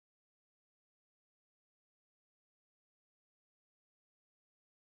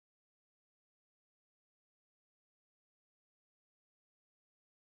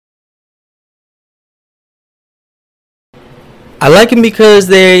I like them because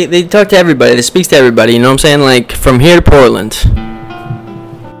they talk to everybody. They speak to everybody. You know what I'm saying? Like from here to Portland. Do you mean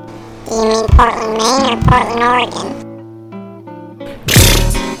Portland, Maine or Portland, Oregon?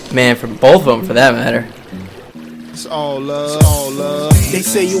 Man, from both of them for that matter. It's all love, it's all love. They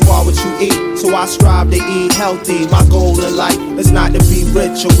say you are what you eat, so I strive to eat healthy. My goal in life is not to be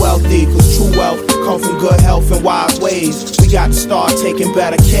rich or wealthy, cause true wealth comes from good health and wise ways. We got to start taking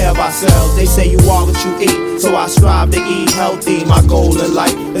better care of ourselves. They say you are what you eat, so I strive to eat healthy. My goal in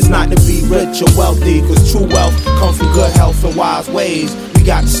life is not to be rich or wealthy, cause true wealth comes from good health and wise ways. We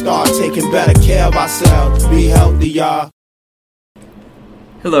got to start taking better care of ourselves. Be healthy, y'all.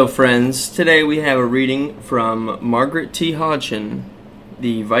 Hello friends, today we have a reading from Margaret T. Hodgson,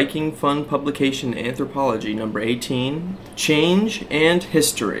 the Viking Fund publication Anthropology, number 18, Change and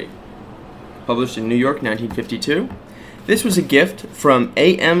History, published in New York, 1952. This was a gift from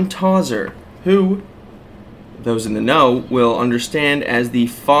A.M. Tauser, who, those in the know, will understand as the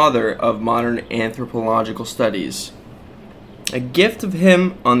father of modern anthropological studies. A gift of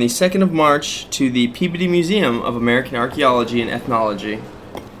him on the 2nd of March to the Peabody Museum of American Archaeology and Ethnology.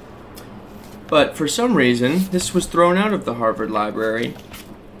 But for some reason, this was thrown out of the Harvard Library,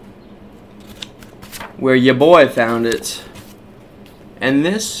 where your boy found it. And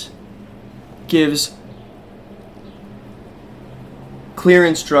this gives clear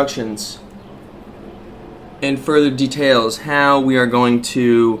instructions and further details how we are going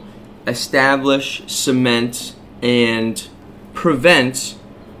to establish, cement, and prevent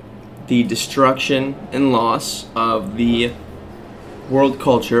the destruction and loss of the world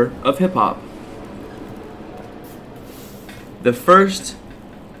culture of hip-hop.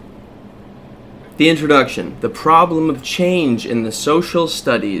 The introduction, the problem of change in the social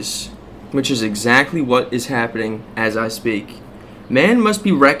studies, which is exactly what is happening as I speak. Man must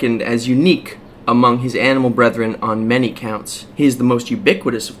be reckoned as unique among his animal brethren on many counts. He is the most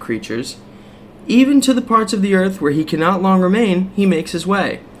ubiquitous of creatures. Even to the parts of the earth where he cannot long remain, he makes his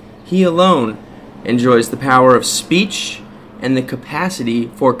way. He alone enjoys the power of speech and the capacity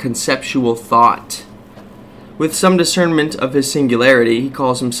for conceptual thought. With some discernment of his singularity, he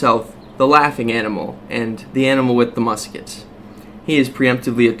calls himself the laughing animal and the animal with the musket. He is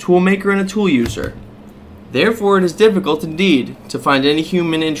preemptively a tool maker and a tool user. Therefore, it is difficult indeed to find any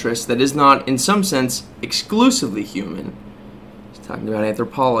human interest that is not, in some sense, exclusively human. He's talking about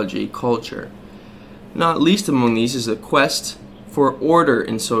anthropology, culture. Not least among these is a quest for order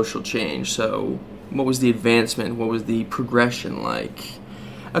in social change. So, what was the advancement? What was the progression like?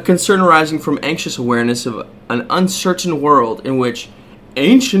 A concern arising from anxious awareness of an uncertain world in which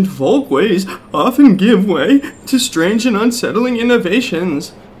ancient folkways often give way to strange and unsettling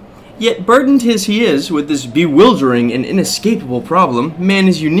innovations. Yet burdened as he is with this bewildering and inescapable problem, man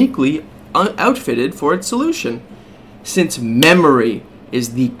is uniquely outfitted for its solution. Since memory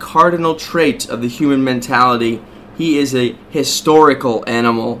is the cardinal trait of the human mentality, he is a historical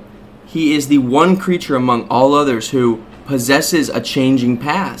animal. He is the one creature among all others who possesses a changing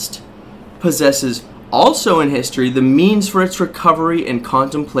past, possesses also in history the means for its recovery and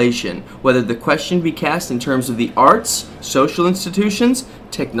contemplation, whether the question be cast in terms of the arts, social institutions,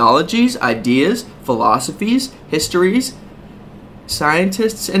 technologies, ideas, philosophies, histories.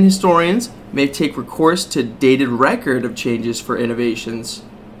 Scientists and historians may take recourse to dated record of changes for innovations.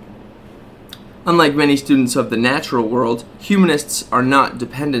 Unlike many students of the natural world, humanists are not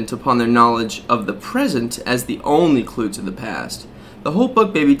dependent upon their knowledge of the present as the only clue to the past. The whole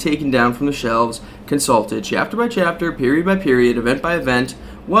book may be taken down from the shelves, consulted chapter by chapter, period by period, event by event,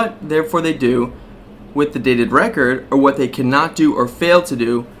 what, therefore, they do with the dated record, or what they cannot do or fail to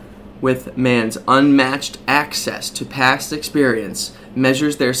do with man's unmatched access to past experience,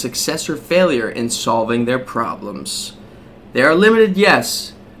 measures their success or failure in solving their problems. They are limited,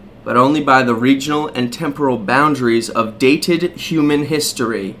 yes, but only by the regional and temporal boundaries of dated human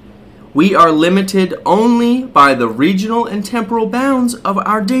history. We are limited only by the regional and temporal bounds of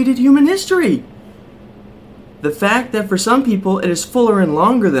our dated human history. The fact that for some people it is fuller and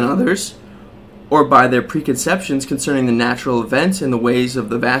longer than others, or by their preconceptions concerning the natural events and the ways of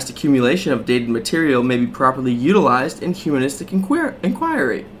the vast accumulation of dated material, may be properly utilized in humanistic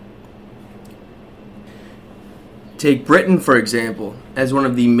inquiry. Take Britain, for example, as one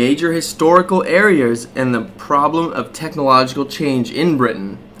of the major historical areas and the problem of technological change in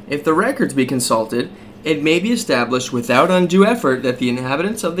Britain. If the records be consulted, it may be established without undue effort that the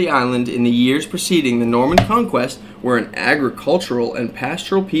inhabitants of the island in the years preceding the Norman conquest were an agricultural and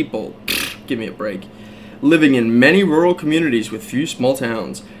pastoral people, give me a break, living in many rural communities with few small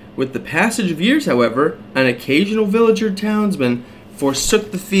towns. With the passage of years, however, an occasional villager townsman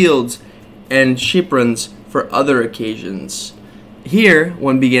forsook the fields and sheep runs for other occasions. Here,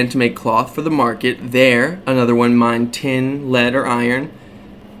 one began to make cloth for the market. There, another one mined tin, lead, or iron.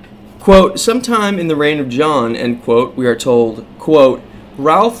 Quote, sometime in the reign of John, end quote, we are told, quote,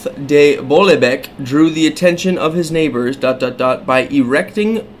 Ralph de Bolebec drew the attention of his neighbors, by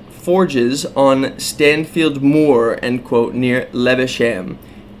erecting forges on Stanfield Moor, end quote, near Levisham.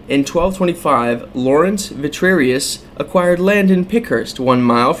 In 1225, Lawrence Vitruvius acquired land in Pickhurst, 1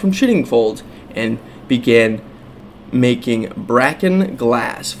 mile from Chiddingfold, and began making bracken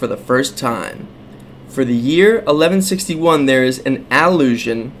glass for the first time. For the year 1161, there is an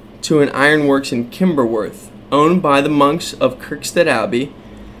allusion to an ironworks in Kimberworth, owned by the monks of Kirkstead Abbey.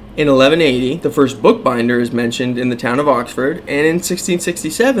 In 1180, the first bookbinder is mentioned in the town of Oxford, and in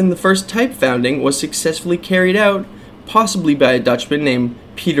 1667, the first type founding was successfully carried out, possibly by a Dutchman named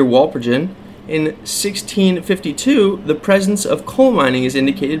Peter Walpergen. In 1652, the presence of coal mining is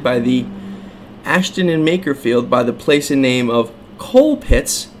indicated by the Ashton and Makerfield by the place and name of coal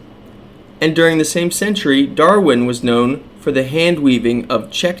pits, and during the same century, Darwin was known for the hand weaving of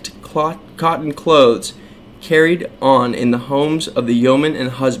checked cotton clothes carried on in the homes of the yeomen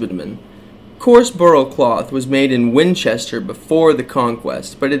and husbandmen. Coarse borough cloth was made in Winchester before the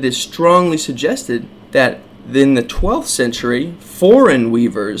conquest, but it is strongly suggested that in the 12th century, foreign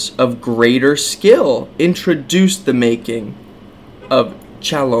weavers of greater skill introduced the making of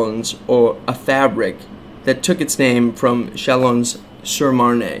chalons, or a fabric that took its name from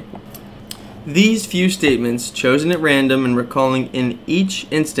Chalons-sur-Marne. These few statements, chosen at random and recalling in each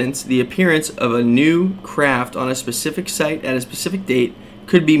instance the appearance of a new craft on a specific site at a specific date,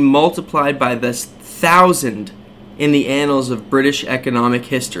 could be multiplied by the 1,000 in the annals of British economic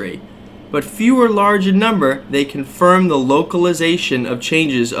history. But few or large in number, they confirm the localization of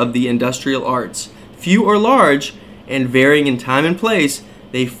changes of the industrial arts. Few or large, and varying in time and place,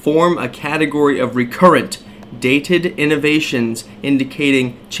 they form a category of recurrent, dated innovations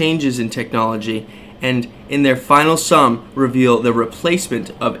indicating changes in technology, and in their final sum reveal the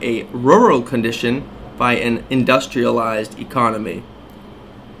replacement of a rural condition by an industrialized economy.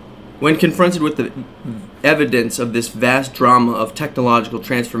 When confronted with the evidence of this vast drama of technological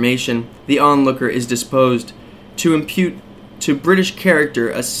transformation, the onlooker is disposed to impute to British character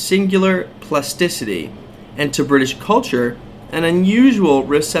a singular plasticity, and to British culture an unusual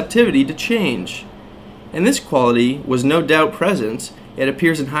receptivity to change. And this quality was no doubt present. It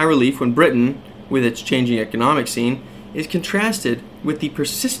appears in high relief when Britain, with its changing economic scene, is contrasted with the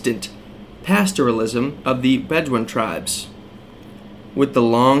persistent pastoralism of the Bedouin tribes, with the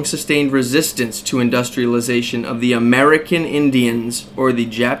long-sustained resistance to industrialization of the American Indians, or the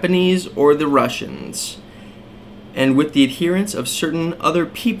Japanese, or the Russians, and with the adherence of certain other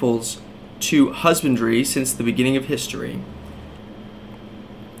peoples to husbandry since the beginning of history.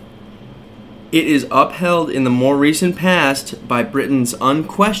 It is upheld in the more recent past by Britain's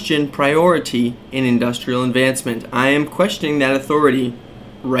unquestioned priority in industrial advancement. I am questioning that authority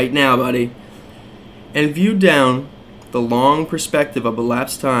right now, buddy. And viewed down the long perspective of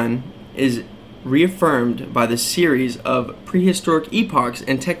elapsed time is reaffirmed by the series of prehistoric epochs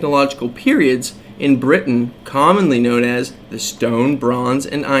and technological periods in Britain, commonly known as the Stone, Bronze,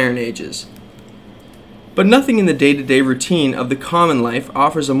 and Iron Ages. But nothing in the day-to-day routine of the common life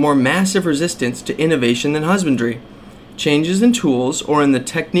offers a more massive resistance to innovation than husbandry. Changes in tools or in the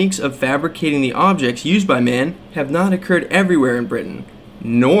techniques of fabricating the objects used by man have not occurred everywhere in Britain,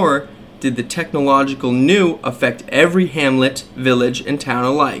 nor did the technological new affect every hamlet, village, and town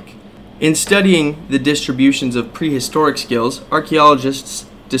alike. In studying the distributions of prehistoric skills, archaeologists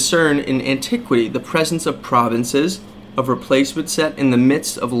discern in antiquity the presence of provinces of replacement set in the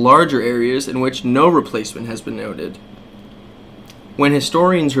midst of larger areas in which no replacement has been noted. When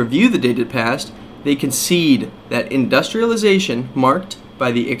historians review the dated past, they concede that industrialization, marked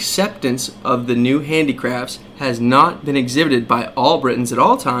by the acceptance of the new handicrafts, has not been exhibited by all Britons at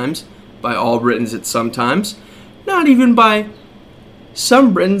all times, by all Britons at some times, not even by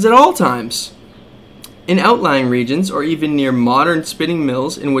some Britons at all times. In outlying regions, or even near modern spinning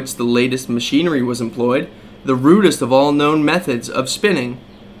mills in which the latest machinery was employed, the rudest of all known methods of spinning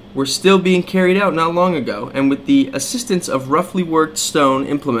were still being carried out not long ago, and with the assistance of roughly worked stone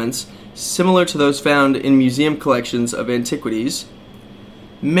implements similar to those found in museum collections of antiquities.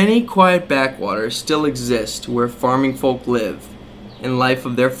 Many quiet backwaters still exist where farming folk live, in life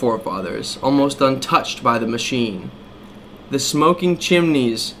of their forefathers, almost untouched by the machine. The smoking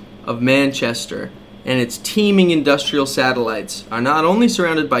chimneys of Manchester and its teeming industrial satellites are not only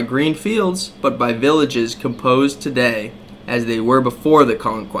surrounded by green fields, but by villages composed today, as they were before the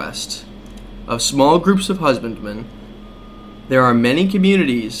conquest, of small groups of husbandmen. There are many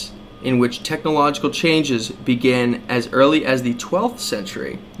communities in which technological changes began as early as the 12th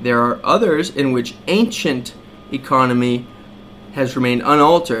century. There are others in which ancient economy has remained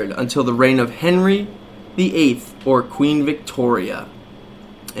unaltered until the reign of Henry VIII or Queen Victoria.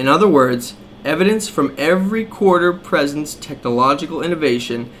 In other words, evidence from every quarter presents technological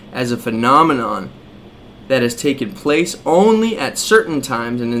innovation as a phenomenon that has taken place only at certain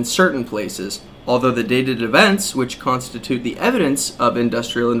times and in certain places, although the dated events which constitute the evidence of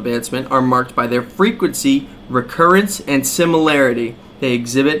industrial advancement are marked by their frequency, recurrence, and similarity. They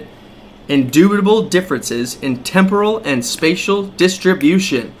exhibit indubitable differences in temporal and spatial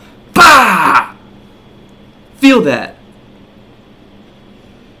distribution. Bah! Feel that.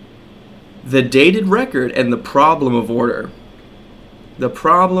 The dated record and the problem of order. The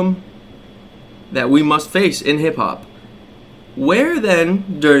problem that we must face in hip-hop. Where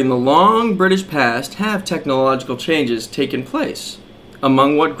then, during the long British past, have technological changes taken place?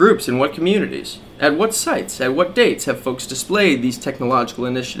 Among what groups and what communities? At what sites, at what dates have folks displayed these technological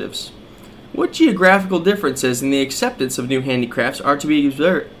initiatives? What geographical differences in the acceptance of new handicrafts are to be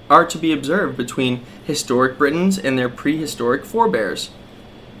observed between historic Britons and their prehistoric forebears,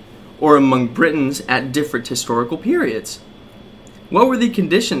 or among Britons at different historical periods? What were the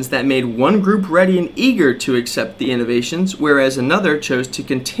conditions that made one group ready and eager to accept the innovations, whereas another chose to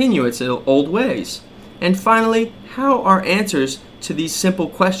continue its old ways? And finally, how are answers to these simple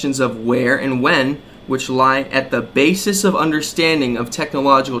questions of where and when, which lie at the basis of understanding of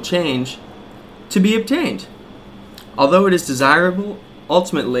technological change, to be obtained? Although it is desirable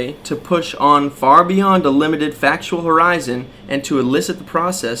ultimately to push on far beyond a limited factual horizon and to elicit the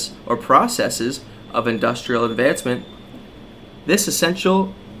process or processes of industrial advancement, this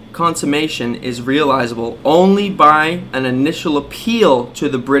essential consummation is realizable only by an initial appeal to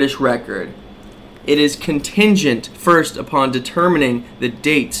the British record. It is contingent first upon determining the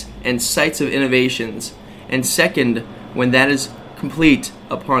dates and sites of innovations, and second, when that is complete,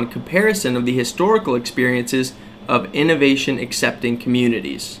 upon comparison of the historical experiences of innovation-accepting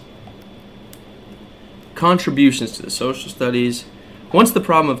communities. Contributions to the social studies. Once the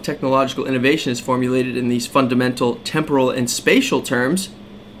problem of technological innovation is formulated in these fundamental temporal and spatial terms,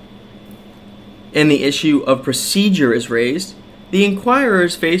 and the issue of procedure is raised, the inquirer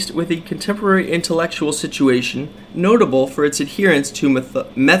is faced with a contemporary intellectual situation notable for its adherence to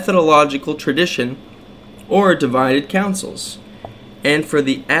methodological tradition or divided counsels, and for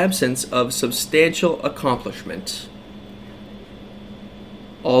the absence of substantial accomplishment.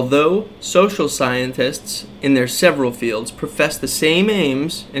 Although social scientists in their several fields profess the same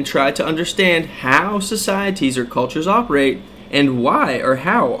aims and try to understand how societies or cultures operate and why or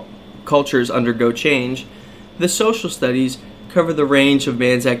how cultures undergo change, the social studies cover the range of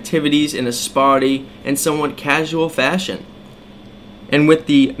man's activities in a spotty and somewhat casual fashion, and with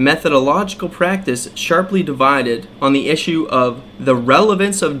the methodological practice sharply divided on the issue of the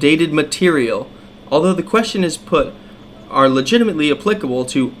relevance of dated material, although the question is put are legitimately applicable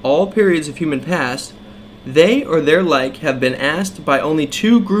to all periods of human past, they or their like have been asked by only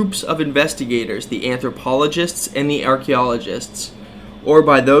two groups of investigators, the anthropologists and the archaeologists, or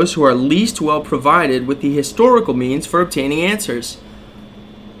by those who are least well provided with the historical means for obtaining answers.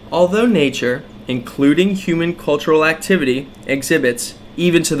 Although nature, including human cultural activity, exhibits,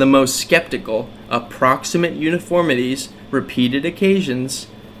 even to the most skeptical, approximate uniformities, repeated occasions,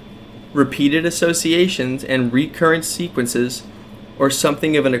 repeated associations, and recurrent sequences, or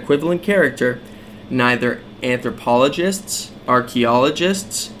something of an equivalent character, neither anthropologists,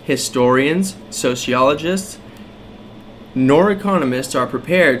 archaeologists, historians, sociologists, nor economists are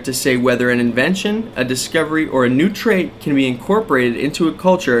prepared to say whether an invention, a discovery, or a new trait can be incorporated into a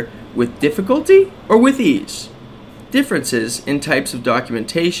culture with difficulty or with ease. Differences in types of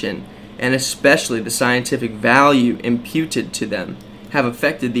documentation, and especially the scientific value imputed to them, have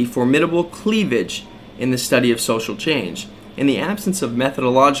affected the formidable cleavage in the study of social change. In the absence of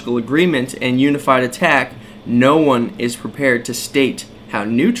methodological agreement and unified attack, no one is prepared to state how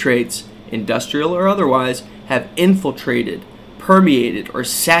new traits, industrial or otherwise, have infiltrated, permeated, or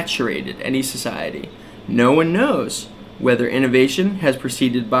saturated any society. No one knows whether innovation has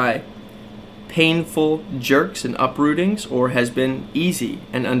proceeded by painful jerks and uprootings or has been easy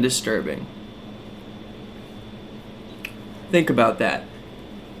and undisturbing. Think about that.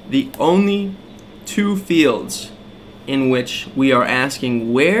 The only two fields in which we are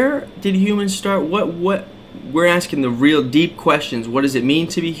asking where did humans start, what we're asking the real deep questions. What does it mean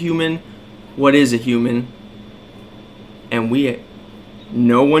to be human? What is a human? And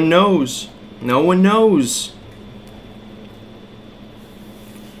no one knows. No one knows.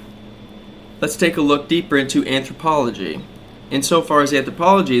 Let's take a look deeper into anthropology. Insofar as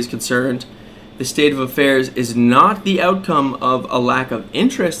anthropology is concerned, the state of affairs is not the outcome of a lack of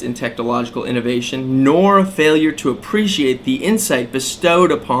interest in technological innovation, nor a failure to appreciate the insight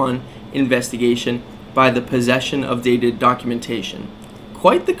bestowed upon investigation by the possession of dated documentation.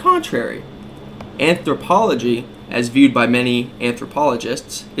 Quite the contrary. Anthropology, as viewed by many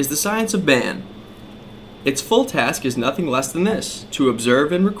anthropologists, is the science of man. Its full task is nothing less than this: to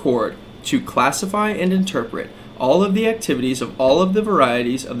observe and record, to classify and interpret all of the activities of all of the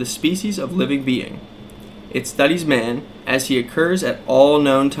varieties of the species of living being. It studies man as he occurs at all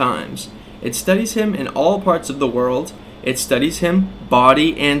known times. It studies him in all parts of the world. It studies him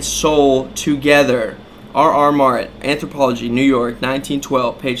body and soul together. R. Marrett, Anthropology, New York,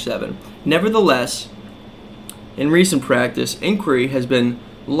 1912, page 7. Nevertheless, in recent practice, inquiry has been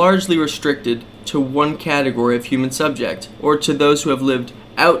largely restricted to one category of human subject, or to those who have lived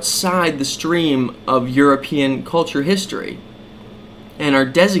outside the stream of European culture history, and are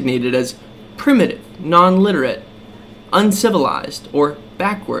designated as primitive, non-literate, uncivilized, or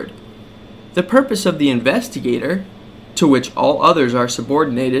backward. The purpose of the investigator, to which all others are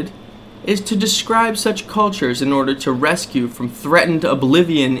subordinated, is to describe such cultures in order to rescue from threatened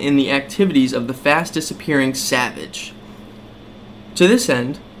oblivion in the activities of the fast disappearing savage. To this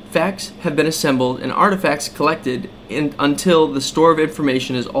end, facts have been assembled and artifacts collected until the store of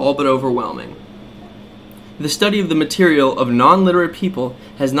information is all but overwhelming. The study of the material of non-literate people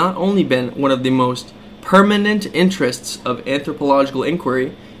has not only been one of the most permanent interests of anthropological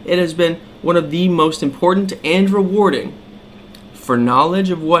inquiry, it has been one of the most important and rewarding. For knowledge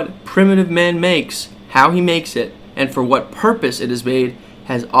of what primitive man makes, how he makes it, and for what purpose it is made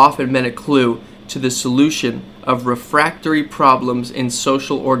has often been a clue to the solution of refractory problems in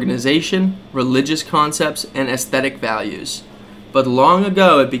social organization, religious concepts, and aesthetic values. But long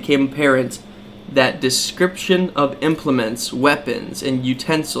ago it became apparent that description of implements, weapons, and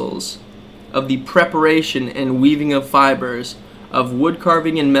utensils, of the preparation and weaving of fibers, of wood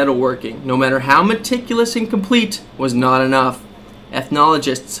carving and metalworking, no matter how meticulous and complete, was not enough.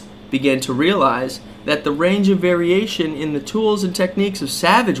 Ethnologists began to realize that the range of variation in the tools and techniques of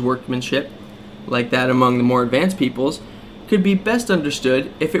savage workmanship, like that among the more advanced peoples, could be best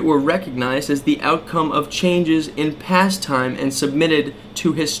understood if it were recognized as the outcome of changes in past time and submitted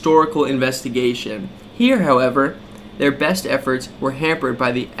to historical investigation. Here, however, their best efforts were hampered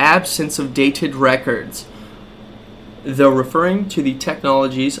by the absence of dated records. Though referring to the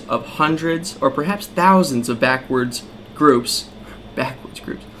technologies of hundreds or perhaps thousands of backwards groups,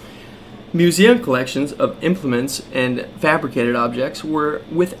 museum collections of implements and fabricated objects were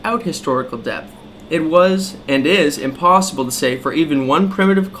without historical depth. It was and is impossible to say for even one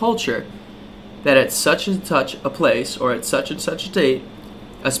primitive culture that at such and such a place or at such and such a date,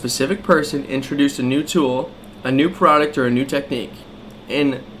 a specific person introduced a new tool, a new product, or a new technique.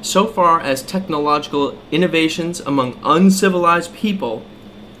 In so far as technological innovations among uncivilized people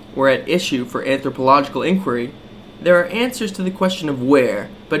were at issue for anthropological inquiry, there are answers to the question of where,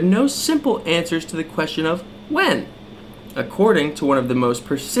 but no simple answers to the question of when. According to one of the most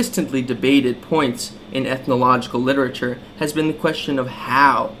persistently debated points in ethnological literature has been the question of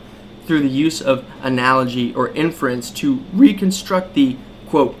how, through the use of analogy or inference, to reconstruct the,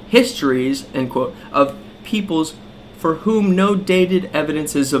 quote, histories, end quote, of peoples for whom no dated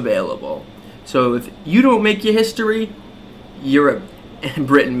evidence is available. So if you don't make your history,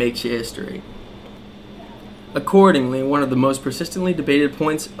 Britain makes your history. Accordingly, one of the most persistently debated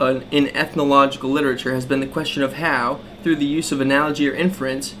points in ethnological literature has been the question of how, through the use of analogy or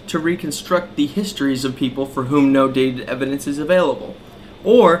inference, to reconstruct the histories of people for whom no dated evidence is available,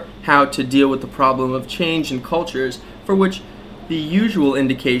 or how to deal with the problem of change in cultures for which the usual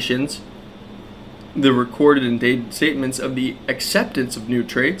indications, the recorded and dated statements of the acceptance of new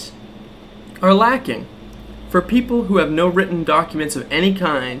traits, are lacking. For people who have no written documents of any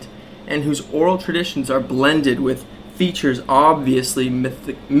kind, and whose oral traditions are blended with features obviously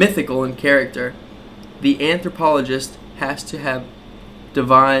mythical in character, the anthropologist has to have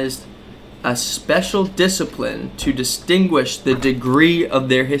devised a special discipline to distinguish the degree of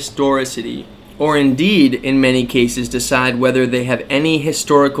their historicity, or indeed, in many cases, decide whether they have any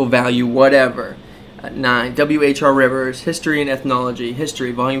historical value whatever. 9. W.H.R. Rivers, History and Ethnology,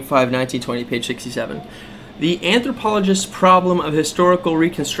 History, Volume 5, 1920, page 67. The anthropologist's problem of historical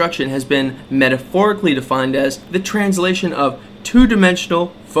reconstruction has been metaphorically defined as the translation of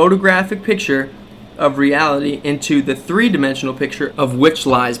two-dimensional photographic picture of reality into the three-dimensional picture of which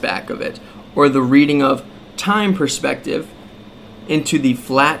lies back of it, or the reading of time perspective into the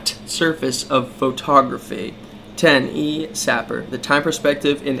flat surface of photography. 10. E. Sapper, The Time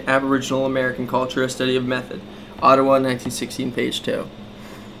Perspective in Aboriginal American Culture, A Study of Method. Ottawa, 1916, page 2.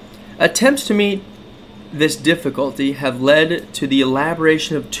 Attempts to meet this difficulty have led to the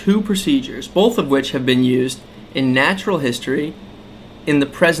elaboration of two procedures, both of which have been used in natural history in the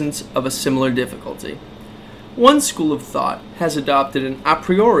presence of a similar difficulty. One school of thought has adopted an a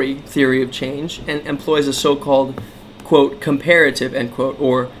priori theory of change and employs a so-called, quote, comparative, end quote,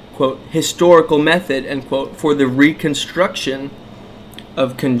 or, quote, historical method, end quote, for the reconstruction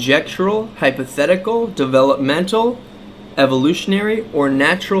of conjectural, hypothetical, developmental, evolutionary, or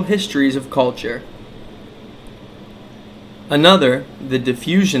natural histories of culture. Another, the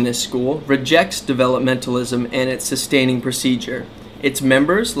diffusionist school, rejects developmentalism and its sustaining procedure. Its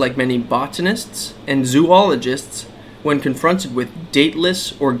members, like many botanists and zoologists, when confronted with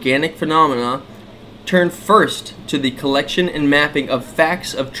dateless organic phenomena, turn first to the collection and mapping of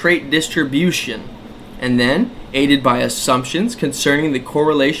facts of trait distribution, and then, aided by assumptions concerning the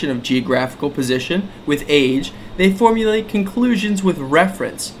correlation of geographical position with age, they formulate conclusions with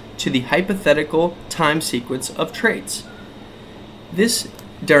reference to the hypothetical time sequence of traits. This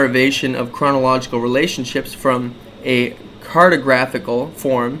derivation of chronological relationships from a cartographical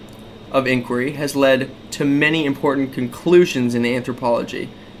form of inquiry has led to many important conclusions in anthropology.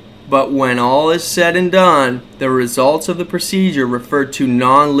 But when all is said and done, the results of the procedure refer to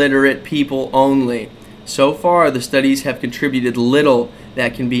non-literate people only. So far, the studies have contributed little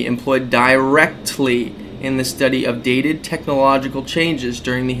that can be employed directly in the study of dated technological changes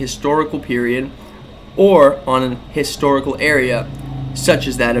during the historical period or on an historical area, such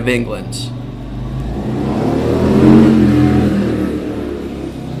as that of England.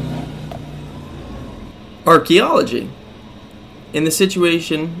 Archaeology. In the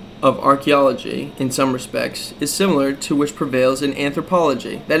situation of archaeology, in some respects, is similar to which prevails in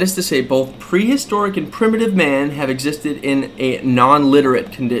anthropology. That is to say, both prehistoric and primitive man have existed in a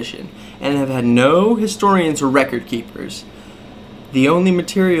non-literate condition and have had no historians or record keepers. The only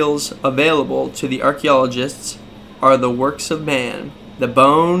materials available to the archaeologists are the works of man, the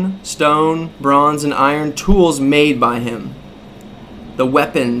bone, stone, bronze, and iron tools made by him, the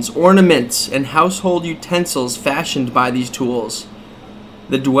weapons, ornaments, and household utensils fashioned by these tools,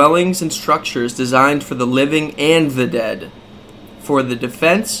 the dwellings and structures designed for the living and the dead, for the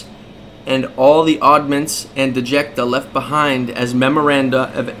defense, and all the oddments and dejecta left behind as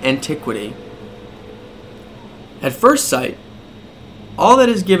memoranda of antiquity. At first sight, all that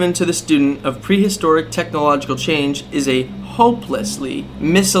is given to the student of prehistoric technological change is a hopelessly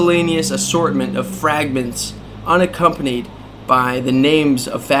miscellaneous assortment of fragments unaccompanied by the names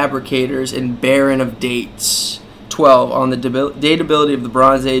of fabricators and barren of dates. 12. On the datability of the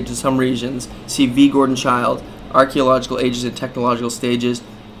Bronze Age in some regions, see V. Gordon Child, Archaeological Ages and Technological Stages,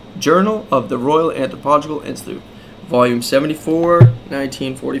 Journal of the Royal Anthropological Institute, Volume 74,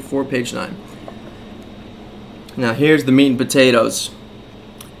 1944, page 9. Now here's the meat and potatoes.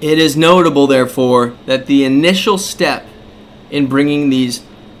 It is notable, therefore, that the initial step in bringing these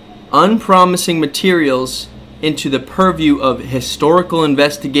unpromising materials into the purview of historical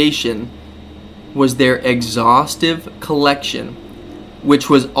investigation was their exhaustive collection, which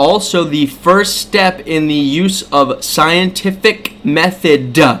was also the first step in the use of scientific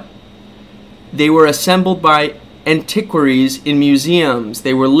method. They were assembled by antiquaries in museums,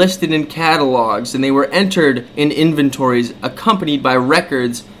 they were listed in catalogs, and they were entered in inventories accompanied by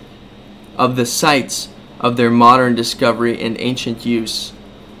records of the sites of their modern discovery and ancient use.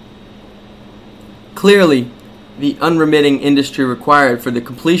 Clearly, the unremitting industry required for the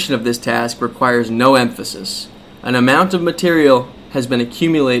completion of this task requires no emphasis. An amount of material has been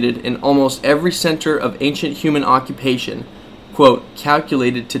accumulated in almost every center of ancient human occupation, quote,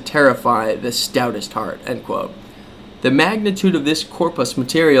 calculated to terrify the stoutest heart, end quote. The magnitude of this corpus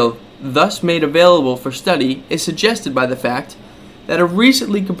material thus made available for study is suggested by the fact that a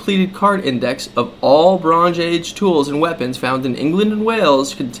recently completed card index of all Bronze Age tools and weapons found in England and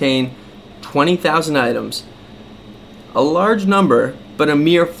Wales contain 20,000 items. A large number, but a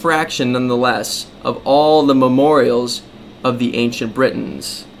mere fraction nonetheless, of all the memorials of the ancient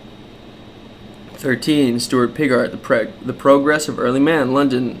Britons. 13. Stuart Piggart, The Progress of Early Man,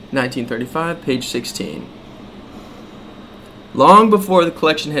 London, 1935, page 16. Long before the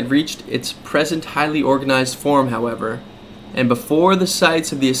collection had reached its present highly organized form, however, and before the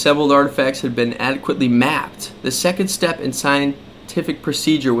sites of the assembled artifacts had been adequately mapped, the second step in scientific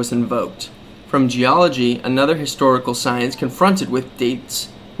procedure was invoked. From geology, another historical science confronted with dateless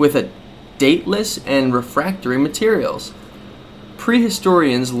and refractory materials.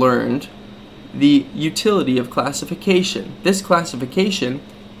 Prehistorians learned the utility of classification. This classification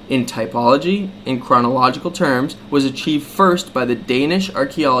in typology, in chronological terms, was achieved first by the Danish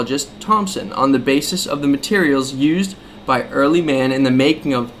archaeologist Thomsen on the basis of the materials used by early man in the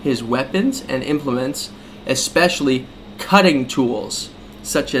making of his weapons and implements, especially cutting tools,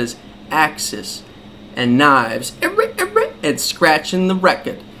 such as axes and knives, and scratching the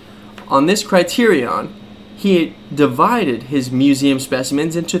record. On this criterion, he divided his museum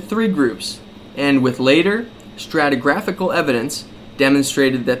specimens into 3 groups, and with later stratigraphical evidence,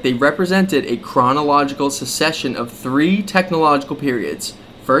 demonstrated that they represented a chronological succession of 3 technological periods.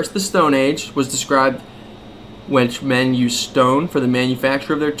 First, the Stone Age was described when men used stone for the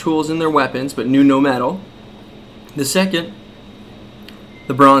manufacture of their tools and their weapons, but knew no metal. The second,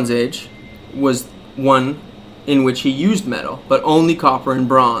 the Bronze Age, was one in which he used metal, but only copper and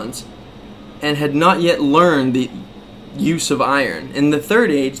bronze, and had not yet learned the use of iron. In the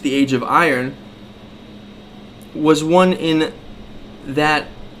Third Age, the Age of Iron, was one in that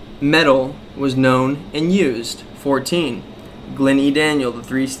metal was known and used. 14. Glyn E. Daniel, The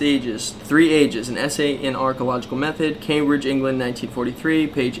Three Ages, an essay in archaeological method, Cambridge, England, 1943,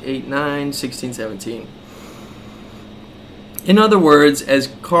 page 89, 1617. In other words,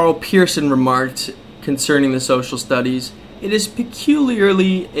 as Carl Pearson remarked concerning the social studies, it is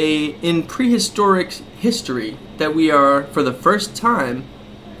peculiarly in prehistoric history that we are, for the first time,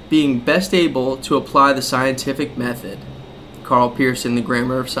 being best able to apply the scientific method. Carl Pearson, The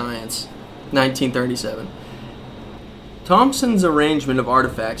Grammar of Science, 1937. Thomson's arrangement of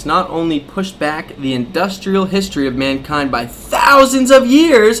artifacts not only pushed back the industrial history of mankind by thousands of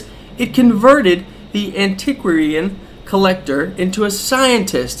years, it converted the antiquarian collector into a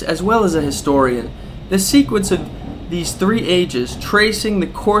scientist as well as a historian. The sequence of these 3 ages, tracing the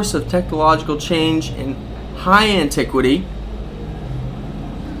course of technological change in high antiquity,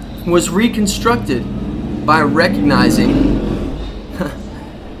 was reconstructed by recognizing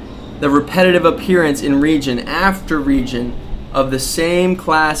the repetitive appearance in region after region of the same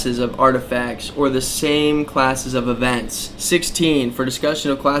classes of artifacts or the same classes of events. 16. For discussion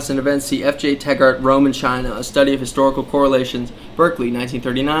of classes and events, see F.J. Tegart, Rome and China, A Study of Historical Correlations, Berkeley,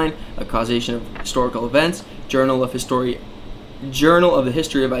 1939, A Causation of Historical Events, Journal of the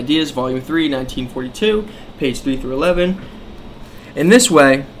History of Ideas, Volume 3, 1942, page 3 through 11. In this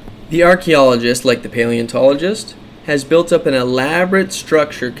way, the archaeologist, like the paleontologist, has built up an elaborate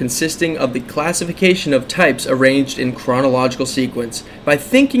structure consisting of the classification of types arranged in chronological sequence. By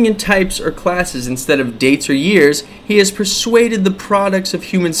thinking in types or classes instead of dates or years, he has persuaded the products of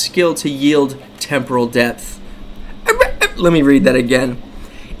human skill to yield temporal depth. Let me read that again.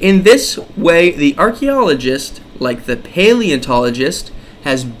 In this way, the archaeologist, like the paleontologist,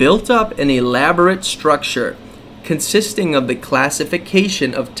 has built up an elaborate structure consisting of the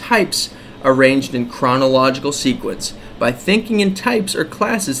classification of types arranged in chronological sequence. By thinking in types or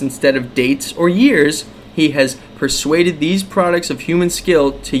classes instead of dates or years, he has persuaded these products of human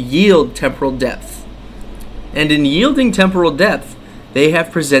skill to yield temporal depth. And in yielding temporal depth, they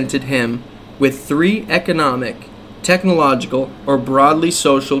have presented him with 3 economic, technological, or broadly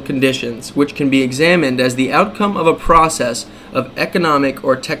social conditions, which can be examined as the outcome of a process of economic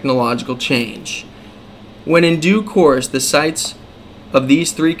or technological change. When in due course the sites of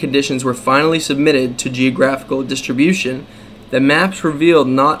these 3 conditions were finally submitted to geographical distribution, the maps revealed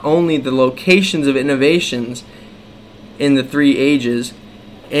not only the locations of innovations in the 3 ages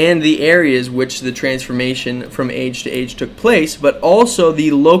and the areas which the transformation from age to age took place, but also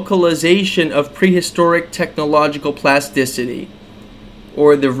the localization of prehistoric technological plasticity,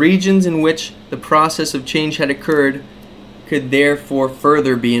 or the regions in which the process of change had occurred, could therefore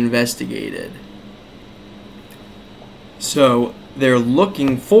further be investigated. So, they're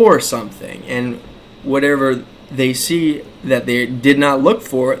looking for something, and whatever they see that they did not look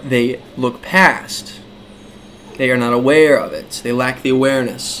for, they look past. They are not aware of it. They lack the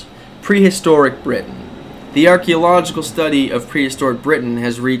awareness. Prehistoric Britain. The archaeological study of prehistoric Britain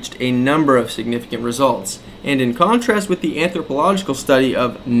has reached a number of significant results, and in contrast with the anthropological study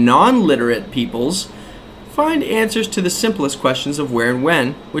of non-literate peoples, find answers to the simplest questions of where and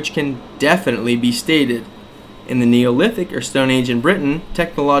when, which can definitely be stated. In the Neolithic or Stone Age in Britain,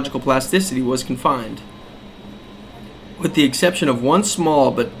 technological plasticity was confined. With the exception of one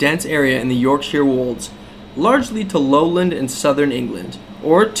small but dense area in the Yorkshire Wolds, largely to lowland and southern England,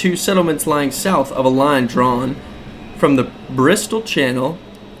 or 2 settlements lying south of a line drawn from the Bristol Channel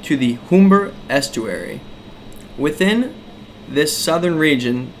to the Humber Estuary. Within this southern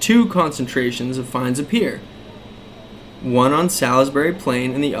region, 2 concentrations of finds appear, one on Salisbury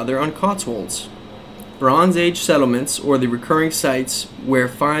Plain and the other on Cotswolds. Bronze Age settlements, or the recurring sites where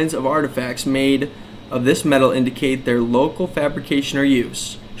finds of artifacts made of this metal indicate their local fabrication or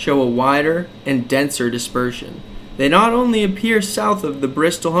use, show a wider and denser dispersion. They not only appear south of the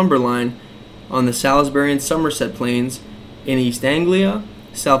Bristol-Humber line on the Salisbury and Somerset plains, in East Anglia,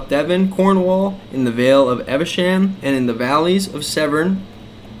 South Devon, Cornwall, in the Vale of Evesham, and in the valleys of Severn,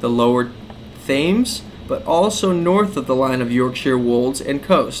 the lower Thames, but also north of the line of Yorkshire wolds and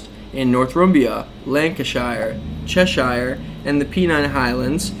coast, in Northumbria, Lancashire, Cheshire, and the Pennine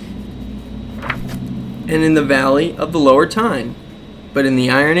Highlands, and in the valley of the lower Tyne. But in the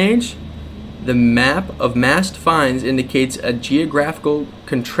Iron Age, the map of massed finds indicates a geographical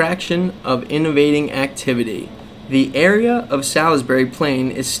contraction of innovating activity. The area of Salisbury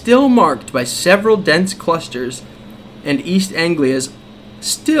Plain is still marked by several dense clusters, and East Anglia is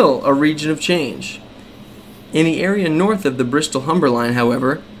still a region of change. In the area north of the Bristol-Humber line,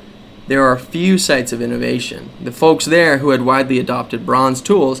 however, there are few sites of innovation. The folks there who had widely adopted bronze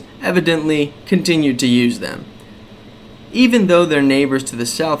tools evidently continued to use them. Even though their neighbors to the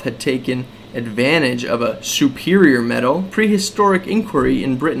south had taken advantage of a superior metal, prehistoric inquiry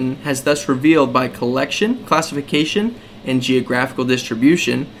in Britain has thus revealed by collection, classification, and geographical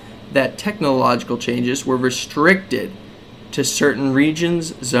distribution that technological changes were restricted to certain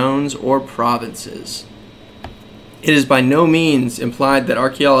regions, zones, or provinces. It is by no means implied that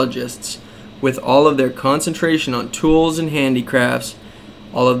archaeologists, with all of their concentration on tools and handicrafts,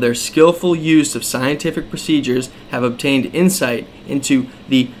 all of their skillful use of scientific procedures, have obtained insight into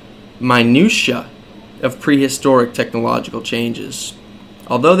the minutiae of prehistoric technological changes.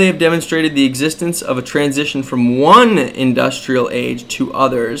 Although they have demonstrated the existence of a transition from one industrial age to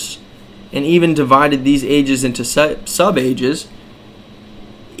others, and even divided these ages into sub-ages,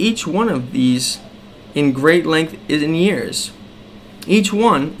 each one of these in great length is in years. Each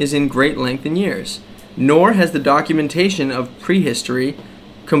one is in great length in years. Nor has the documentation of prehistory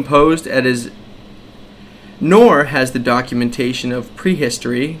composed as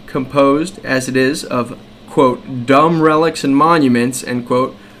it is of, quote, dumb relics and monuments, end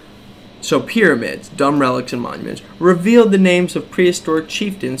quote, so pyramids, dumb relics and monuments, revealed the names of prehistoric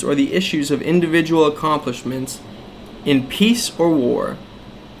chieftains or the issues of individual accomplishments in peace or war.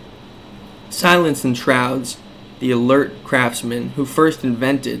 Silence enshrouds the alert craftsman who first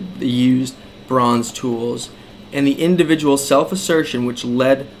invented the used bronze tools, and the individual self-assertion which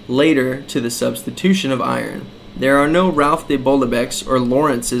led later to the substitution of iron. There are no Ralph de Bollebecs or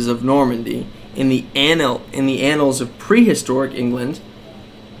Lawrences of Normandy in the annals of prehistoric England.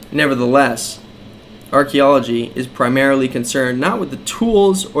 Nevertheless, archaeology is primarily concerned not with the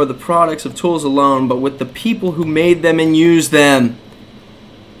tools or the products of tools alone, but with the people who made them and used them.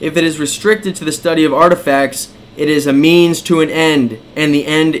 If it is restricted to the study of artifacts, it is a means to an end, and the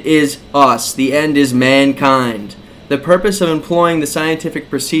end is us. The end is mankind. The purpose of employing the scientific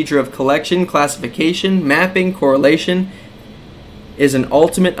procedure of collection, classification, mapping, correlation is an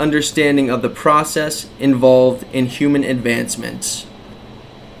ultimate understanding of the process involved in human advancements.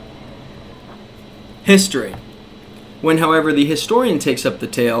 History. When, however, the historian takes up the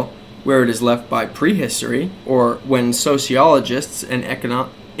tale where it is left by prehistory, or when sociologists and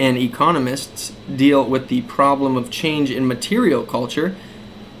economists deal with the problem of change in material culture,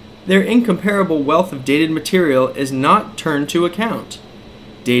 their incomparable wealth of dated material is not turned to account.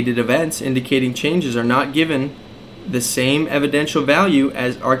 Dated events indicating changes are not given the same evidential value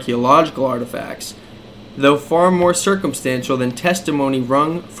as archaeological artifacts. Though far more circumstantial than testimony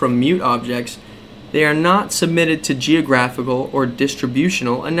wrung from mute objects, they are not submitted to geographical or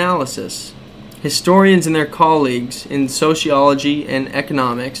distributional analysis. Historians and their colleagues in sociology and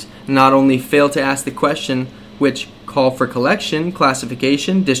economics not only fail to ask the question which call for collection,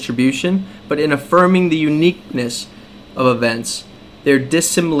 classification, distribution, but in affirming the uniqueness of events, their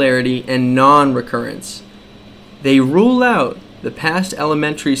dissimilarity and non-recurrence. They rule out the past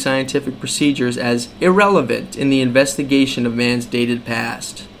elementary scientific procedures as irrelevant in the investigation of man's dated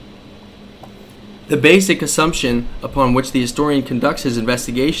past. The basic assumption upon which the historian conducts his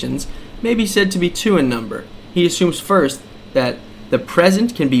investigations may be said to be two in number. He assumes first that the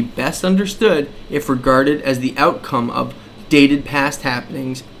present can be best understood if regarded as the outcome of dated past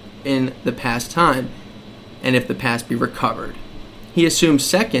happenings in the past time, and if the past be recovered. He assumes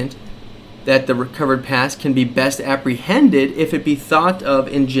second that the recovered past can be best apprehended if it be thought of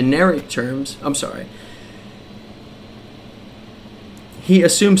in generic terms. He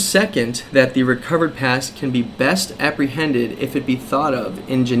assumes second that the recovered past can be best apprehended if it be thought of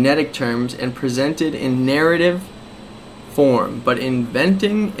in genetic terms and presented in narrative form, but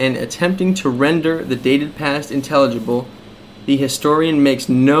inventing and attempting to render the dated past intelligible, the historian makes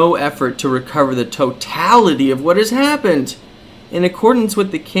no effort to recover the totality of what has happened. In accordance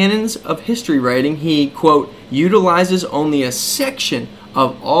with the canons of history writing, he, quote, utilizes only a section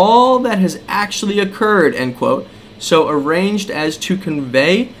of all that has actually occurred, end quote, so arranged as to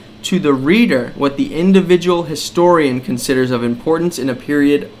convey to the reader what the individual historian considers of importance in a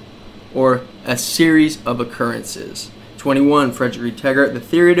period or a series of occurrences. 21, Frederick Taggart, The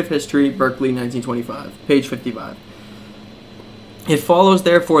Theory of History, Berkeley, 1925, page 55. It follows,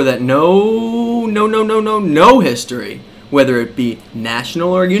 therefore, that no history, whether it be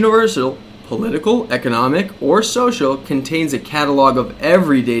national or universal, political, economic, or social, contains a catalog of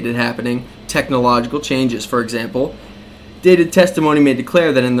every dated happening, technological changes, for example. Dated testimony may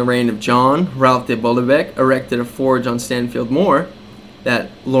declare that in the reign of John, Ralph de Bollebecq erected a forge on Stanfield Moor,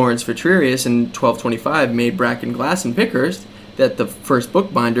 that Lawrence Vitruvius in 1225 made Bracken glass in Pickhurst, that the first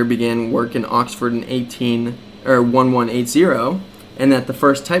bookbinder began work in Oxford in 1180, and that the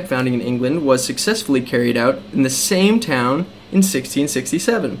first type founding in England was successfully carried out in the same town in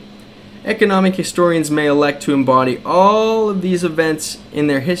 1667. Economic historians may elect to embody all of these events in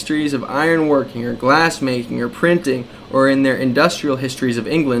their histories of ironworking or glassmaking or printing, or in their industrial histories of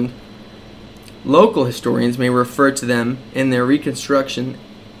England. Local historians may refer to them in their reconstruction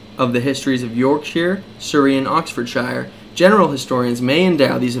of the histories of Yorkshire, Surrey, and Oxfordshire. General historians may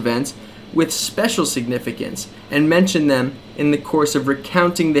endow these events with special significance and mention them in the course of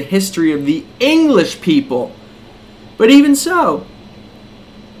recounting the history of the English people. But even so,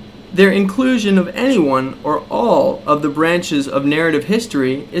 their inclusion of any one or all of the branches of narrative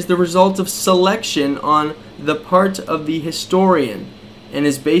history is the result of selection on the part of the historian, and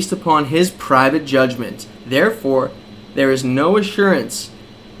is based upon his private judgment. Therefore, there is no assurance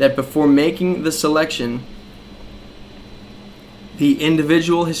that before making the selection, the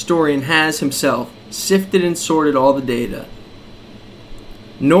individual historian has himself sifted and sorted all the data.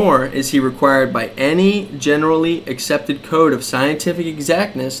 Nor is he required by any generally accepted code of scientific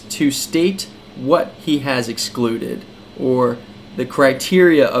exactness to state what he has excluded, or the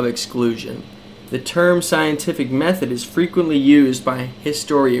criteria of exclusion. The term scientific method is frequently used by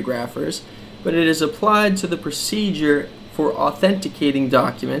historiographers, but it is applied to the procedure for authenticating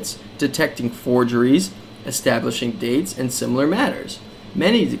documents, detecting forgeries, establishing dates, and similar matters.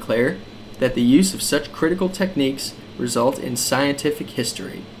 Many declare that the use of such critical techniques result in scientific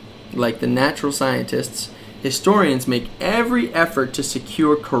history. Like the natural scientists, historians make every effort to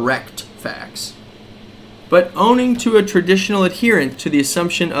secure correct facts. But owing to a traditional adherence to the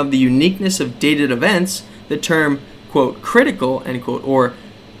assumption of the uniqueness of dated events, the term, quote, critical, end quote, or,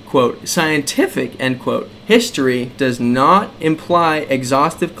 quote, scientific, end quote, history does not imply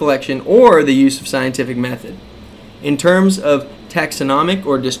exhaustive collection or the use of scientific method. In terms of taxonomic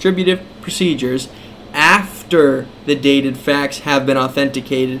or distributive procedures, after the dated facts have been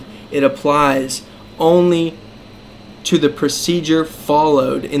authenticated, it applies only to the procedure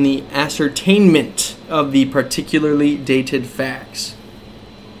followed in the ascertainment of the particularly dated facts.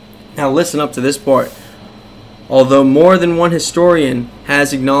 Now listen up to this part. Although more than one historian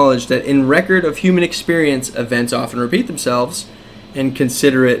has acknowledged that in record of human experience, events often repeat themselves, and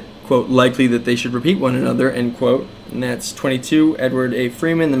consider it, quote, likely that they should repeat one another, end quote. And that's 22, Edward A.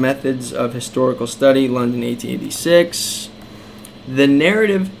 Freeman, The Methods of Historical Study, London, 1886. The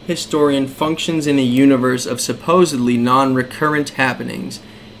narrative historian functions in a universe of supposedly non-recurrent happenings.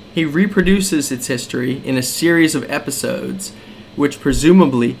 He reproduces its history in a series of episodes, which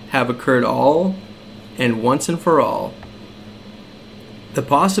presumably have occurred all and once and for all. The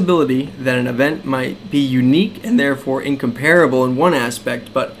possibility that an event might be unique and therefore incomparable in one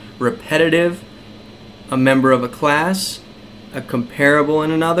aspect, but repetitive, a member of a class, a comparable in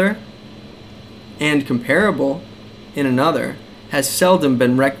another, and comparable in another, has seldom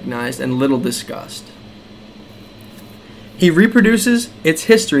been recognized and little discussed. He reproduces its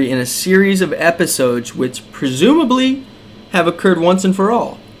history in a series of episodes which presumably have occurred once and for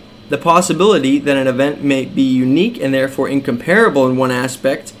all. The possibility that an event may be unique and therefore incomparable in one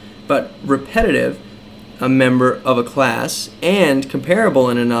aspect, but repetitive, a member of a class, and comparable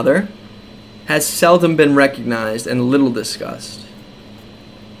in another, has seldom been recognized and little discussed.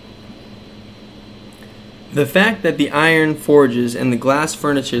 The fact that the iron forges and the glass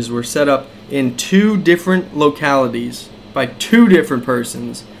furnaces were set up in two different localities by two different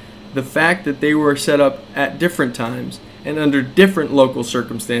persons, the fact that they were set up at different times and under different local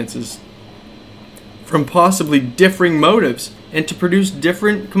circumstances, from possibly differing motives, and to produce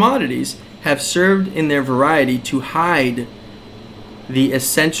different commodities, have served in their variety to hide the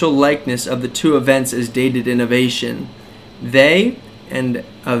essential likeness of the two events as dated innovation. They, and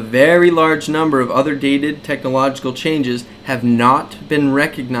a very large number of other dated technological changes, have not been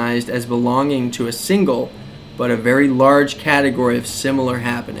recognized as belonging to a single, but a very large category of similar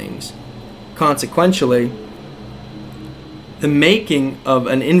happenings. Consequentially, The making of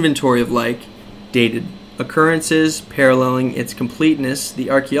an inventory of dated occurrences paralleling its completeness, the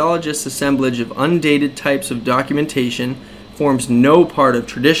archaeologist's assemblage of undated types of documentation forms no part of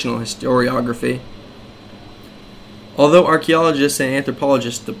traditional historiography. Although archaeologists and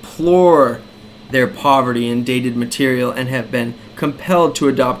anthropologists deplore their poverty in dated material and have been compelled to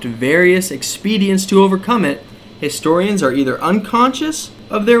adopt various expedients to overcome it, historians are either unconscious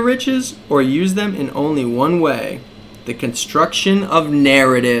of their riches or use them in only one way: the construction of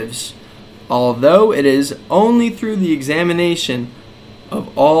narratives, although it is only through the examination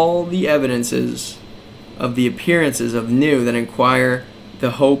of all the evidences of the appearances of new that inquire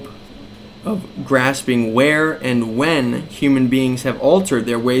the hope of grasping where and when human beings have altered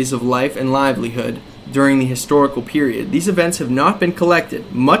their ways of life and livelihood during the historical period. These events have not been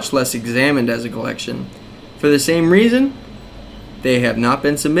collected, much less examined as a collection. For the same reason, they have not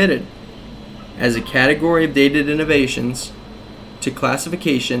been submitted as a category of dated innovations to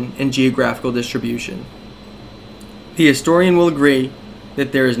classification and geographical distribution. The historian will agree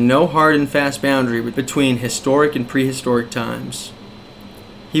that there is no hard and fast boundary between historic and prehistoric times.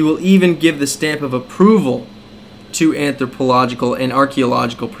 He will even give the stamp of approval to anthropological and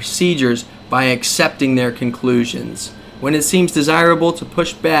archaeological procedures by accepting their conclusions, when it seems desirable to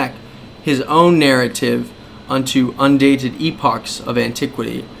push back his own narrative onto undated epochs of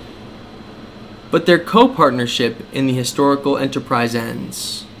antiquity. But their co-partnership in the historical enterprise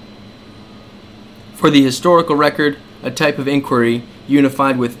ends. For the historical record, a type of inquiry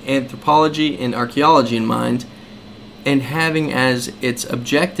unified with anthropology and archaeology in mind, and having as its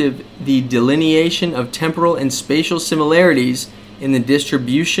objective the delineation of temporal and spatial similarities in the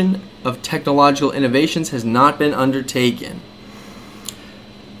distribution of technological innovations, has not been undertaken.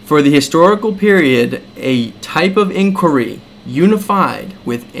 For the historical period, a type of inquiry unified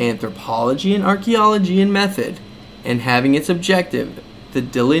with anthropology and archaeology in method, and having its objective the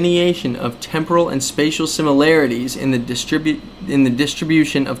delineation of temporal and spatial similarities in the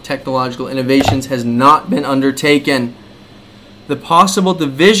distribution of technological innovations, has not been undertaken. The possible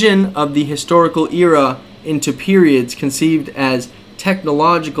division of the historical era into periods conceived as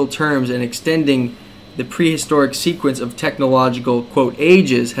technological terms and extending the prehistoric sequence of technological, quote,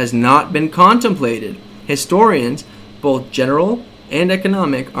 ages, has not been contemplated. Historians, both general and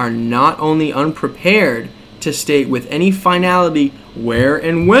economic, are not only unprepared to state with any finality where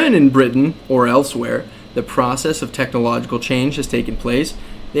and when in Britain or elsewhere the process of technological change has taken place,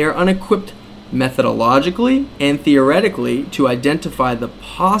 they are unequipped methodologically and theoretically to identify the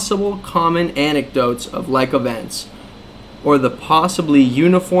possible common anecdotes of like events, or the possibly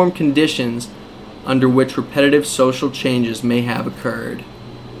uniform conditions under which repetitive social changes may have occurred.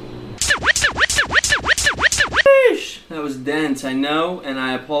 That was dense, I know, and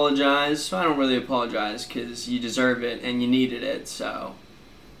I apologize. I don't really apologize because you deserve it and you needed it, so.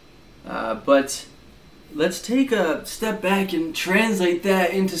 But let's take a step back and translate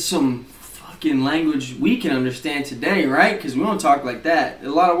that into some fucking language we can understand today, right? Because we don't talk like that.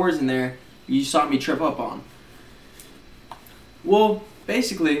 There's a lot of words in there you saw me trip up on. Well,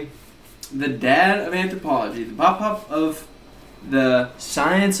 basically, the dad of anthropology, the pop-up of the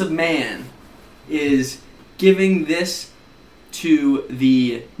science of man, is giving this to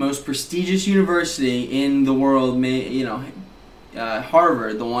the most prestigious university in the world,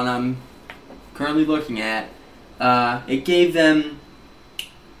 Harvard, the one I'm currently looking at. It gave them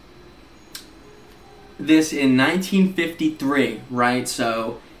this in 1953, right?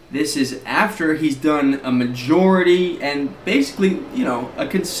 So this is after he's done a majority and basically, a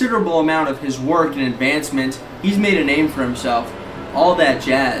considerable amount of his work and advancement. He's made a name for himself, all that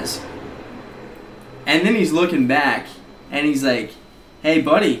jazz. And then he's looking back, and he's like, hey,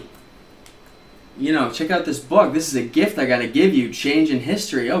 buddy, check out this book. This is a gift I gotta give you. Changing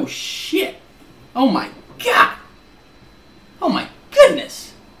history. Oh, shit. Oh, my God. Oh, my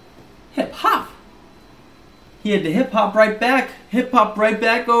goodness. Hip-hop. He had to hip-hop right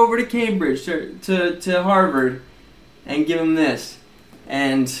back over to Cambridge, to Harvard, and give him this.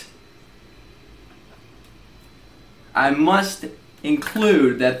 And I must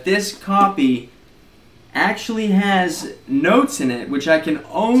include that this copy actually has notes in it, which I can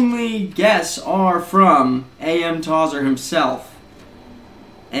only guess are from A.M. Tauser himself.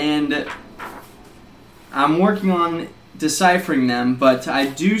 And I'm working on deciphering them, but I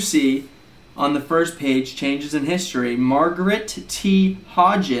do see on the first page, Changes in History, Margaret T.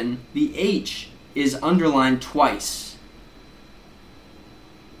 Hodgin, the H is underlined twice.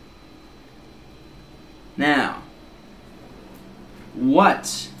 Now,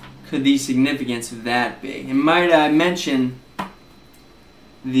 what could the significance of that be? And might I mention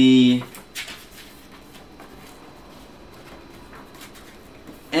the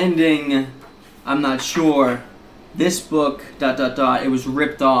ending, I'm not sure. This book, ... it was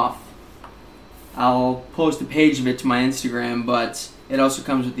ripped off. I'll post a page of it to my Instagram, but it also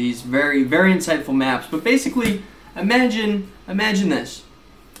comes with these very, very insightful maps. But basically, imagine this.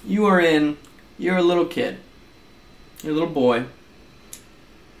 You're a little kid. You're a little boy.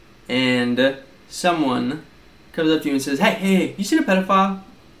 And someone comes up to you and says, hey, you seen a pedophile?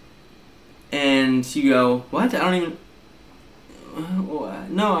 And you go, what? I don't even...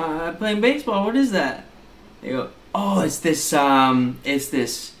 No, I'm playing baseball. What is that? They go, oh, it's this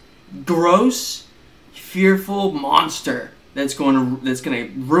gross, fearful monster that's gonna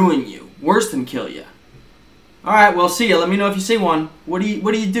ruin you, worse than kill you. All right, well, see ya. Let me know if you see one. What do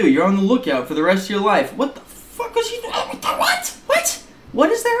you do? You're on the lookout for the rest of your life. What the fuck was you doing? What? What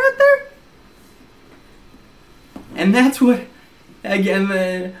is there out there? And that's what,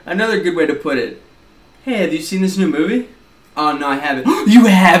 again, another good way to put it. Hey, have you seen this new movie? Oh, no, I haven't. You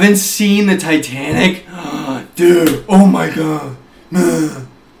haven't seen the Titanic? Dude, oh my god.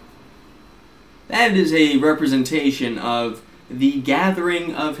 That is a representation of the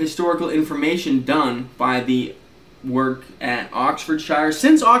gathering of historical information done by the work at Oxfordshire.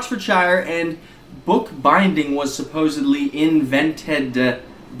 Since Oxfordshire and book binding was supposedly invented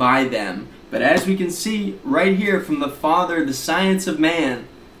by them. But as we can see right here from the father, the science of man,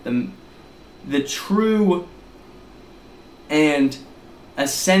 the true and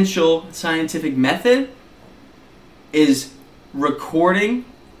essential scientific method is recording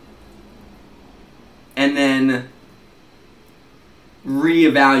and then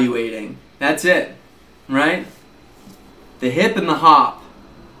reevaluating. That's it, right? The hip and the hop.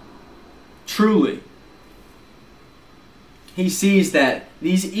 Truly. He sees that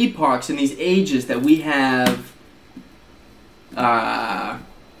these epochs and these ages that we have,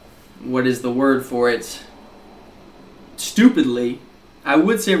 what is the word for it? Stupidly. I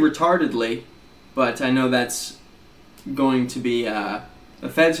would say retardedly, but I know that's going to be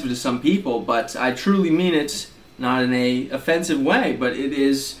offensive to some people, but I truly mean it, not in a offensive way, but it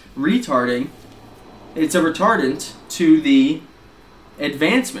is retarding. It's a retardant to the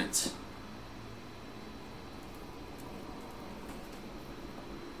advancement.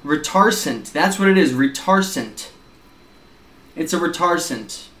 Retarsant. That's what it is. Retarsant. It's a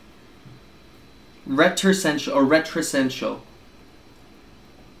retarsant. Retressential or retressential.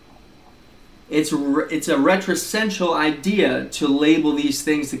 It's a retressential idea to label these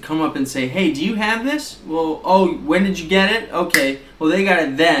things, to come up and say, hey, do you have this? Well, oh, when did you get it? Okay, well, they got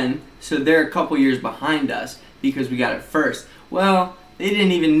it then, so they're a couple years behind us because we got it first. Well, they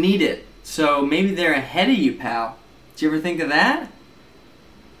didn't even need it, so maybe they're ahead of you, pal. Did you ever think of that?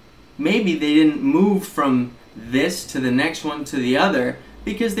 Maybe they didn't move from this to the next one to the other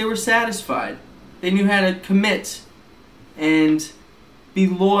because they were satisfied. They knew how to commit and be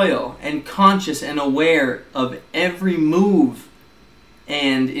loyal and conscious and aware of every move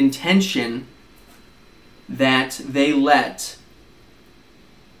and intention that they let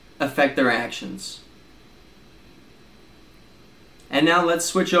affect their actions. And now let's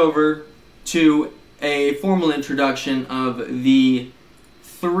switch over to a formal introduction of the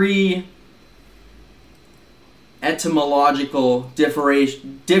 3 etymological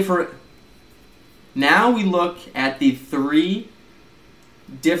Now we look at the 3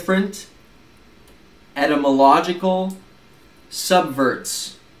 different etymological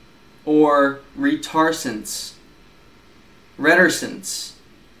subverts or retarsants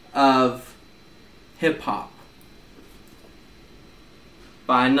of hip-hop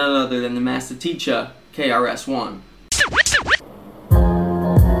by none other than the master teacher, KRS-One.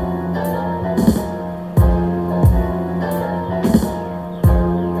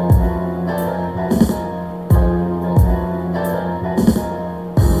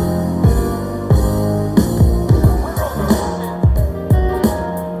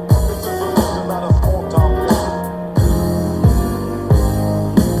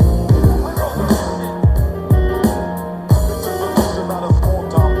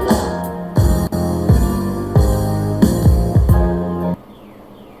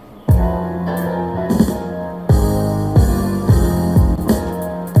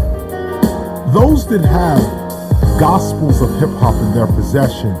 Those that have gospels of hip-hop in their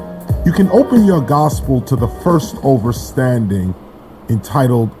possession, you can open your gospel to the first overstanding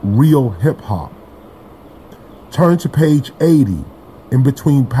entitled Real Hip-Hop. Turn to page 80. In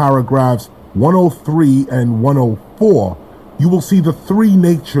between paragraphs 103 and 104, you will see the 3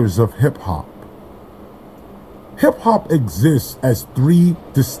 natures of hip-hop. Hip-hop exists as 3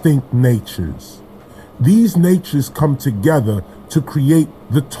 distinct natures. These natures come together to create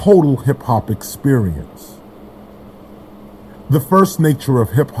the total hip-hop experience. The first nature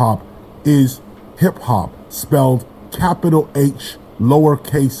of hip hop is hip hop, spelled capital H,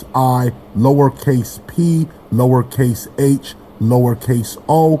 lowercase I, lowercase p, lowercase h, lowercase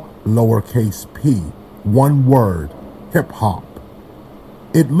o, lowercase p. One word, hip hop.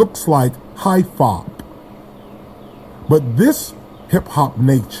 It looks like high fop. But this hip hop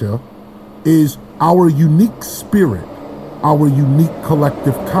nature is our unique spirit, our unique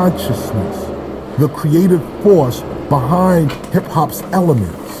collective consciousness, the creative force behind hip hop's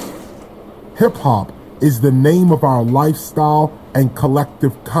elements. Hip hop is the name of our lifestyle and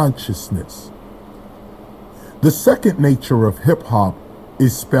collective consciousness. The second nature of hip hop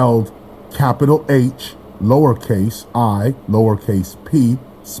is spelled capital H, lowercase I, lowercase p,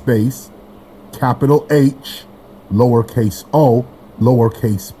 space, capital H, lowercase o,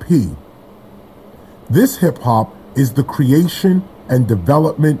 lowercase p. This hip hop is the creation and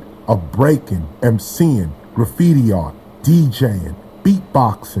development of breaking, MCing, graffiti art, DJing,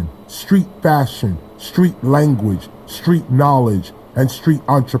 beatboxing, street fashion, street language, street knowledge, and street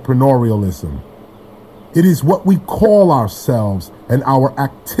entrepreneurialism. It is what we call ourselves and our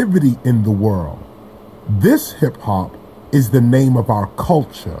activity in the world. This hip hop is the name of our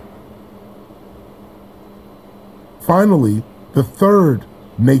culture. Finally, the third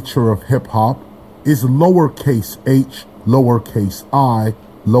nature of hip hop is lowercase h, lowercase I,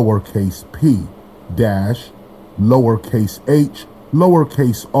 lowercase p, dash, lowercase h,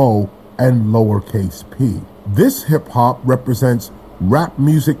 lowercase o, and lowercase p. This hip hop represents rap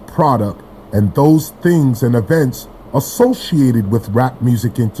music product and those things and events associated with rap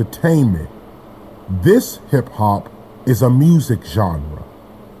music entertainment. This hip hop is a music genre.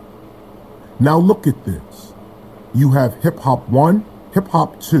 Now look at this. You have hip hop 1, hip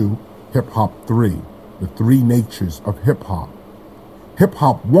hop 2, hip hop 3, the three natures of hip hop. Hip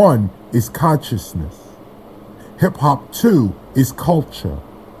hop 1 is consciousness. Hip hop 2 is culture.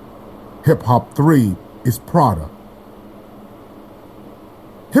 Hip hop 3 is product.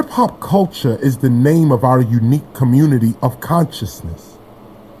 Hip hop culture is the name of our unique community of consciousness.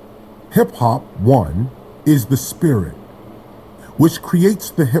 Hip hop 1 is the spirit, which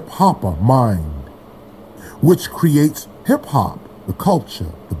creates the hip hopper mind, which creates hip hop, the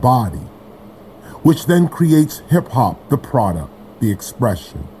culture, the body, which then creates hip hop, the product, the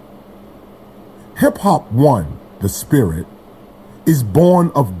expression. Hip hop 1, the spirit, is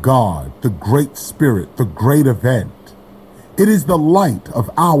born of God, the great spirit, the great event. It is the light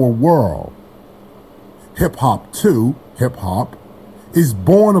of our world. Hip hop 2, hip hop, is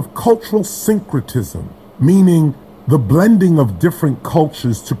born of cultural syncretism, meaning the blending of different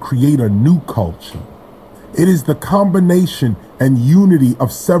cultures to create a new culture. It is the combination and unity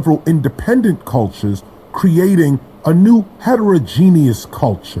of several independent cultures creating a new heterogeneous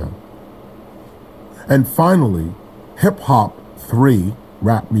culture. And finally, hip hop 3,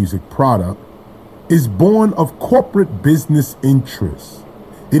 rap music product, is born of corporate business interests.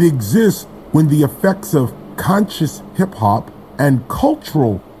 It exists when the effects of conscious hip hop and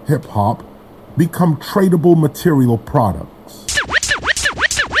cultural hip hop become tradable material products.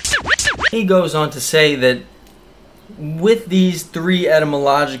 He goes on to say that with these three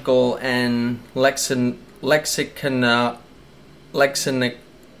etymological and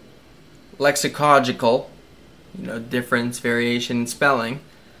lexicological, difference, variation, and spelling,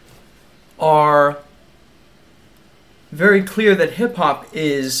 are very clear that hip-hop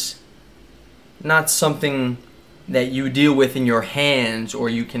is not something that you deal with in your hands or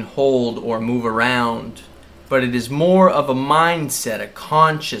you can hold or move around, but it is more of a mindset, a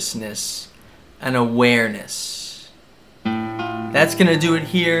consciousness, an awareness. That's going to do it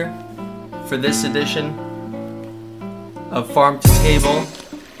here for this edition of Farm to Table.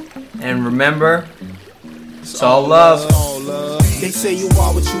 And remember, it's all love. They say you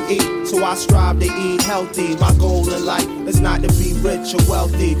are what you eat, so I strive to eat healthy. My goal in life is not to be rich or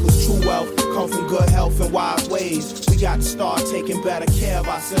wealthy, cause true wealth comes from good health and wise ways. We got to start taking better care of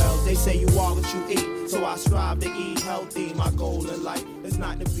ourselves. They say you are what you eat, so I strive to eat healthy. My goal in life is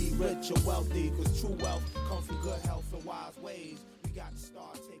not to be rich or wealthy, cause true wealth comes from good health and wise ways. We got to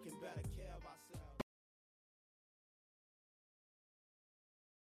start taking better care of ourselves.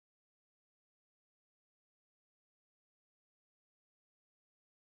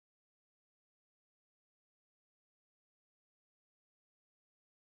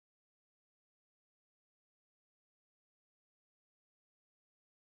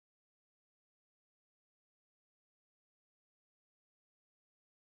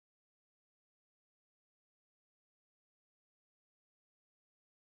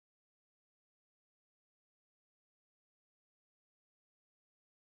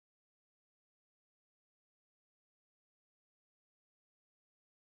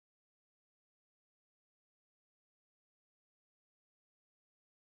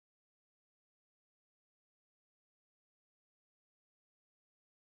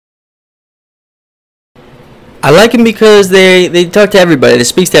 I like them because they talk to everybody. They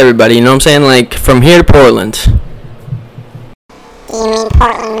speak to everybody. You know what I'm saying? Like from here to Portland. Do you mean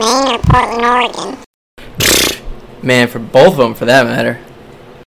Portland, Maine or Portland, Oregon? Man, for both of them, for that matter.